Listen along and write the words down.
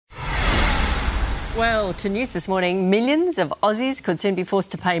Well, to news this morning, millions of Aussies could soon be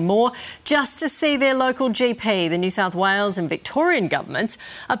forced to pay more just to see their local GP. The New South Wales and Victorian governments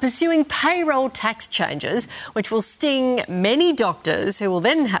are pursuing payroll tax changes, which will sting many doctors who will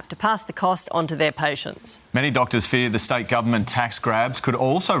then have to pass the cost on to their patients. Many doctors fear the state government tax grabs could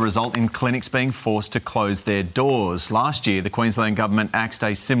also result in clinics being forced to close their doors. Last year, the Queensland government axed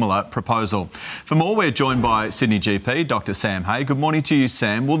a similar proposal. For more, we're joined by Sydney GP, Dr Sam Hay. Good morning to you,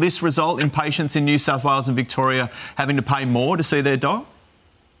 Sam. Will this result in patients in New South Wales and Victoria having to pay more to see their doc?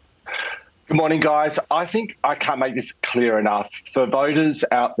 Good morning, guys. I think I can't make this clear enough. For voters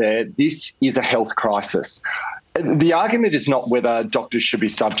out there, this is a health crisis. The argument is not whether doctors should be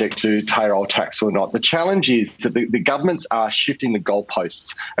subject to payroll tax or not. The challenge is that the governments are shifting the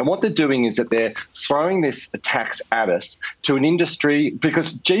goalposts. And what they're doing is that they're throwing this tax at us to an industry,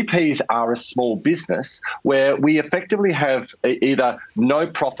 because GPs are a small business where we effectively have either no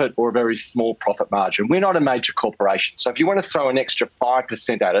profit or a very small profit margin. We're not a major corporation. So if you want to throw an extra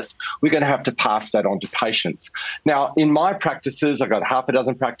 5% at us, we're going to have to pass that on to patients. Now, in my practices, I've got half a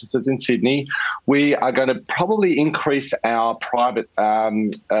dozen practices in Sydney. We are going to probably increase our private our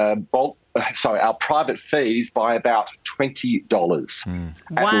private fees by about $20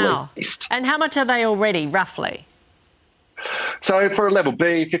 Wow. at least. And how much are they already, roughly? So for a level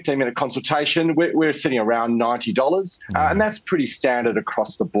B 15-minute consultation, we're sitting around $90, and that's pretty standard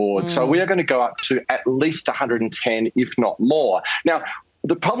across the board. So we are going to go up to at least 110, if not more. Now,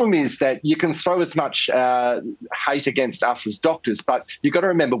 the problem is that you can throw as much hate against us as doctors, but you've got to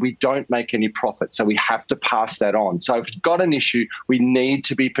remember we don't make any profit, so we have to pass that on. So if we've got an issue, we need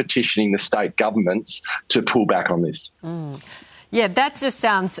to be petitioning the state governments to pull back on this. Yeah, that just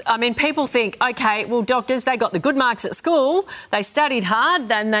sounds... I mean, people think, OK, well, doctors, they got the good marks at school, they studied hard,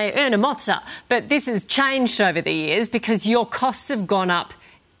 then they earn a mozza. But this has changed over the years because your costs have gone up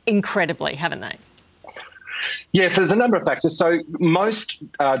incredibly, haven't they? Yes, there's a number of factors. So most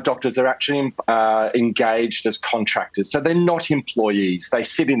doctors are actually engaged as contractors, so they're not employees. They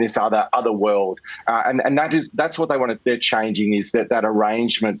sit in this other world, and that's what they're changing, is that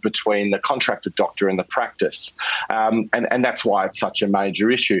arrangement between the contracted doctor and the practice, and that's why it's such a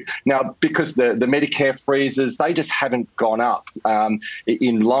major issue now, because the Medicare freezes, they just haven't gone up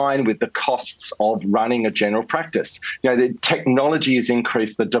in line with the costs of running a general practice. You know, the technology has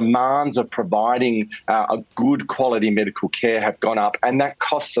increased, the demands of providing a good quality medical care have gone up, and that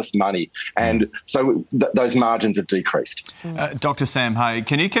costs us money. And so those margins have decreased. Dr Sam Hay,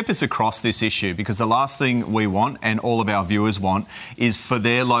 can you keep us across this issue? Because the last thing we want, and all of our viewers want, is for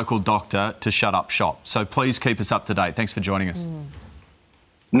their local doctor to shut up shop. So please keep us up to date. Thanks for joining us.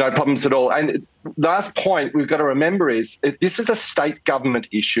 No problems at all. And last point we've got to remember is this is a state government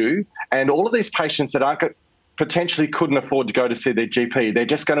issue, and all of these patients that potentially couldn't afford to go to see their GP, they're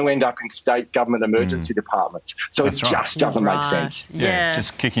just going to end up in state government emergency departments. So it just doesn't make sense. Yeah,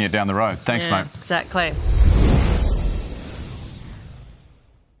 just kicking it down the road. Thanks, mate. Exactly.